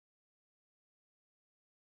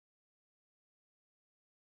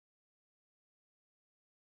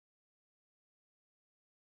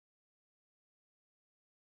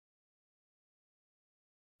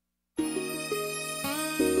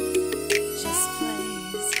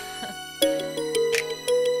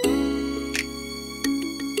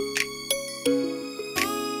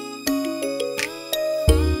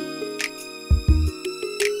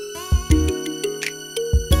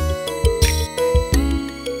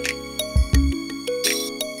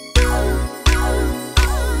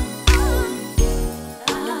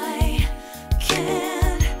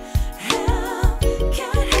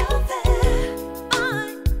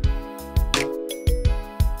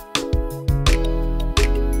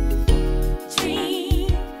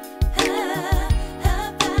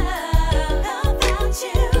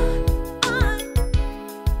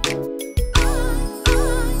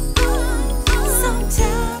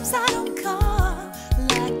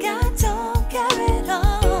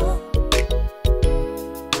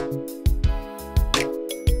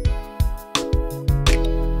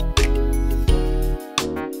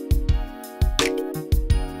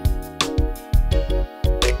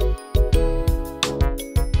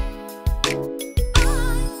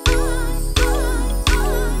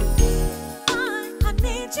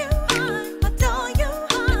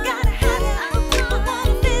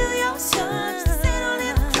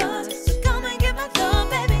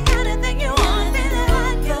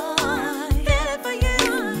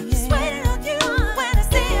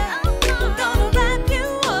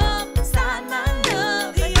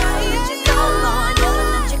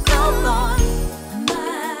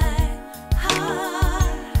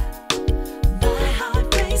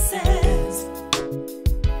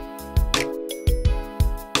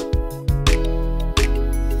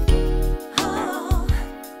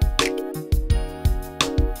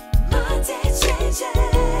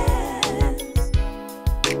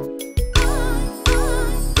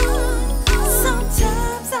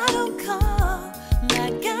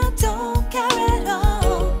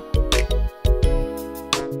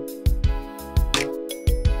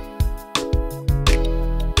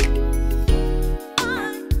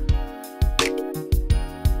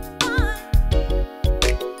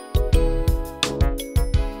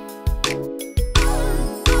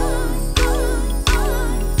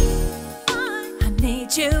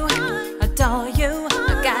need you, adore you,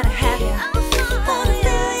 I gotta have you. Wanna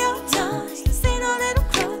feel your touch, see no little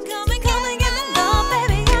crush. Come and give me love,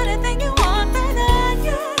 baby, anything you want, baby.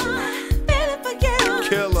 Yeah, feeling for you,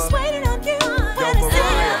 Killer. just waiting on you. Yo,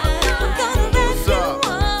 Mariah. What's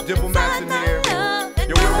up? Diplomats in here.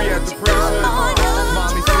 Yo, where we at the prison?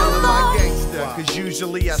 Mommy feeling my gangster, cause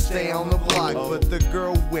usually I stay on the block, but the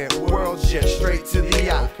girl went world jet straight to the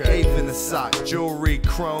yacht. Ape in the sock, jewelry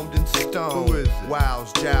chromed and stone. Who is it?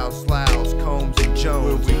 𝐈𝐧𝐬𝐿, 𝐍𝐬𝐿, 𝐂𝐚𝐠 and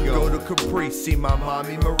Jones. Go to Capri, see my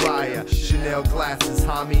mommy Mariah. Chanel glasses,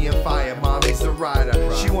 𝐈𝐲𝐬 and fire. Mommy's a rider.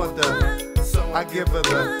 She want the, so I give her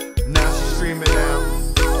the. Now she's streaming out.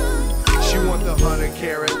 She want the 100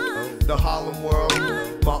 carat, the Harlem world.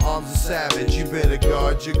 My arms are savage, you better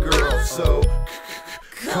guard your girl. So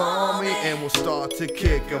call me and we'll start to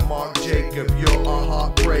kick her. Mark Jacob, you're a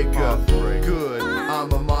heartbreaker. Good,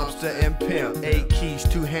 I'm a mobster and pimp. 8 keys,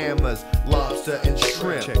 2 hammers, lobster and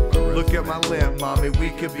shrimp. Look at my limp, mommy,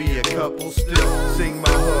 we could be a couple still. Sing my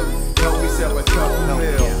hook, help me sell a couple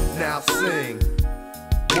mil. Now sing,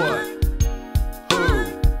 what?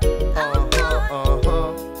 Who?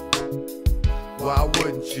 Why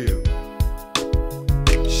wouldn't you?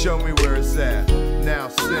 Show me where it's at. Now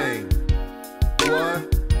sing. What?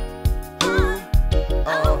 Who?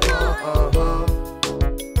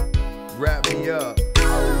 Wrap me up.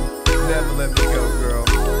 Never let me go, girl.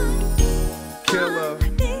 Killer.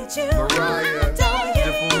 Mariah.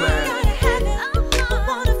 Diplomat.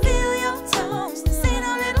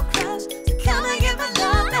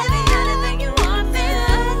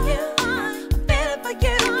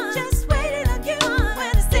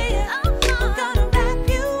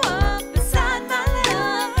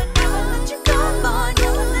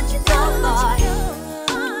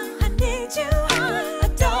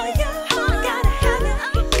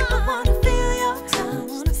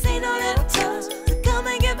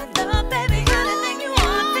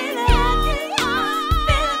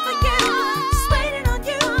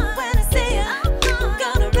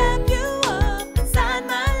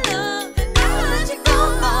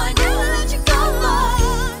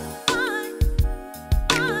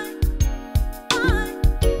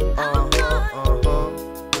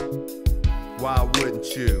 Why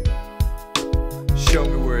wouldn't you?